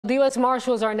The U.S.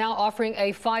 Marshals are now offering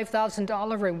a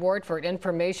 $5,000 reward for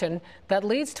information that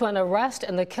leads to an arrest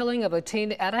and the killing of a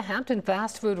teen at a Hampton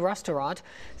fast food restaurant.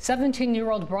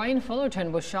 17-year-old Brian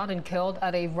Fullerton was shot and killed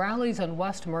at a Rally's on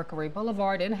West Mercury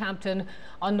Boulevard in Hampton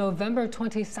on November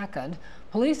 22nd.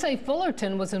 Police say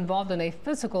Fullerton was involved in a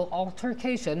physical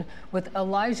altercation with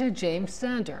Elijah James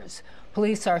Sanders.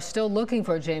 Police are still looking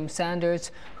for James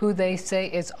Sanders, who they say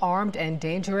is armed and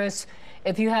dangerous.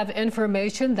 If you have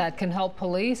information that can help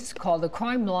police, call the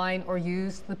crime line or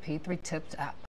use the P3 Tips app.